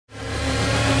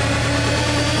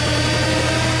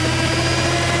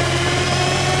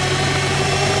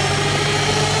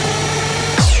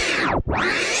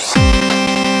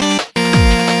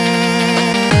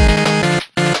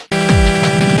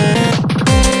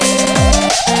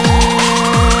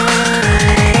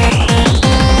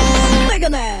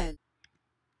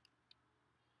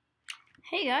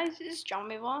guys, it's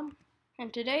John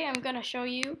and today I'm going to show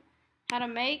you how to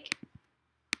make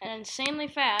an insanely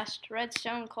fast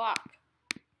redstone clock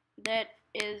that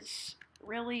is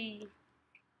really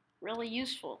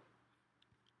useful.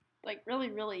 Like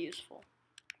really useful.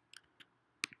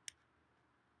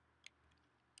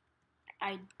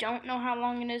 I don't know how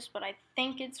long it is, but I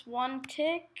think it's 1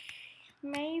 tick,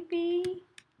 maybe?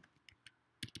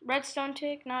 Redstone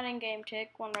tick, not in-game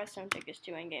tick. 1 redstone tick is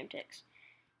 2 in-game ticks.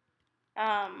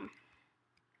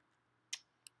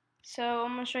 So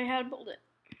I'm going to show you how to build it.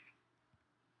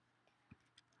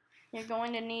 You're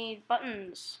going to need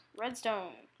buttons,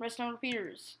 redstone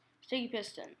repeaters, sticky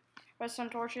piston, redstone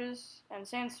torches, and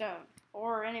sandstone,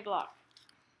 or any block.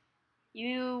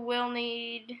 You will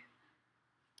need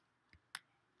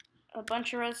a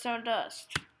bunch of redstone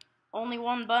dust, only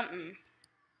 1 button,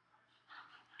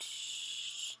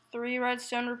 3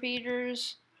 redstone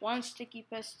repeaters, 1 sticky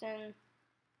piston,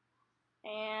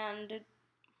 and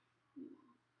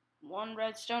 1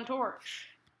 redstone torch,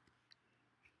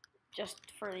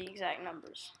 just for the exact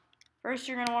numbers. First,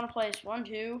 you're going to want to place 1,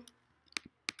 2,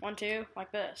 1, 2,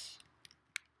 like this.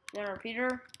 Then a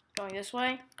repeater going this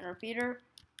way, and a repeater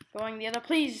going the other.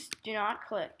 Please do not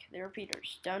click the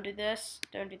repeaters. Don't do this,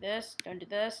 don't do this, don't do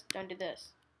this, don't do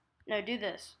this. No, do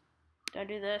this. Don't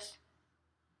do this,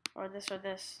 or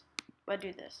this, but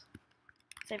do this.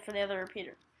 Save for the other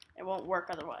repeater. It won't work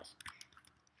otherwise.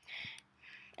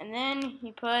 And then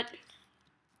you put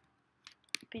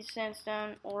a piece of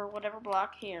sandstone or whatever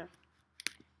block here.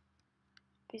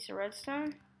 Piece of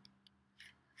redstone,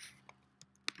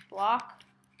 block,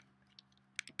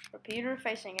 repeater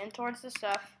facing in towards the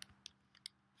stuff,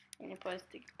 and you put a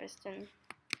sticky piston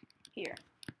here.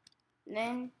 And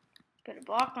then put a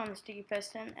block on the sticky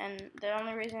piston, and the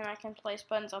only reason I can place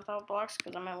buttons on top of blocks is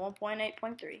because I'm at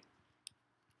 1.8.3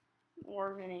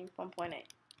 or 1.8.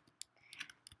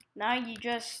 Now you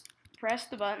just press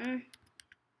the button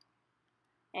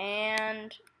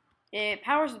and it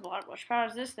powers the block, which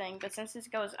powers this thing, but since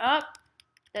it goes up,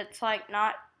 that's like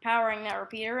not powering that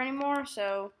repeater anymore,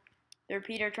 so the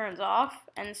repeater turns off,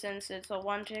 and since it's a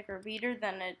 1 tick repeater,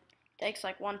 then it takes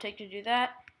like 1 tick to do that,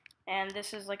 and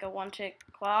this is like a 1 tick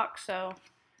clock, so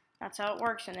that's how it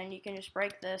works. And then you can just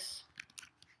break this.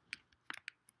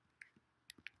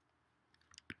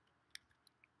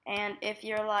 And if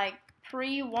you're like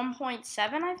pre 1.7,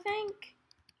 I think,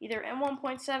 either in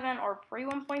 1.7 or pre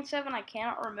 1.7, I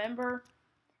cannot remember.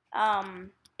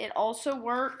 It also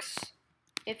works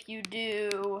if you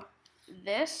do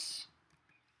this.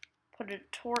 Put a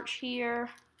torch here,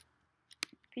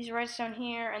 piece of redstone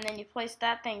here, and then you place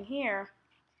that thing here,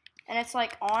 and it's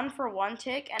like on for 1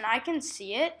 tick, and I can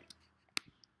see it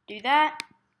do that,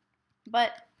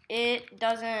 but it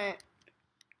doesn't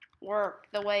work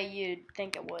the way you'd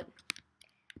think it would.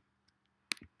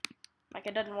 Like,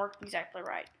 it doesn't work exactly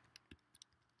right.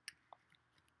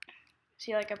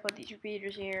 See, like, I put these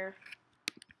repeaters here.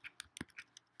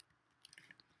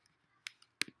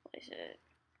 Place it.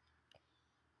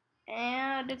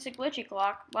 And it's a glitchy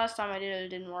clock. Last time I did it, it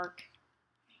didn't work.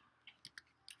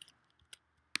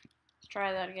 Let's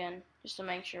try that again, just to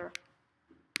make sure.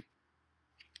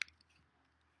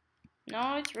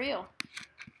 No, it's real.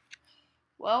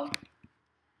 Well,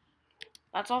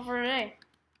 that's all for today.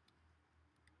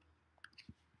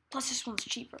 Plus, this one's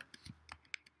cheaper.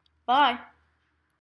 Bye.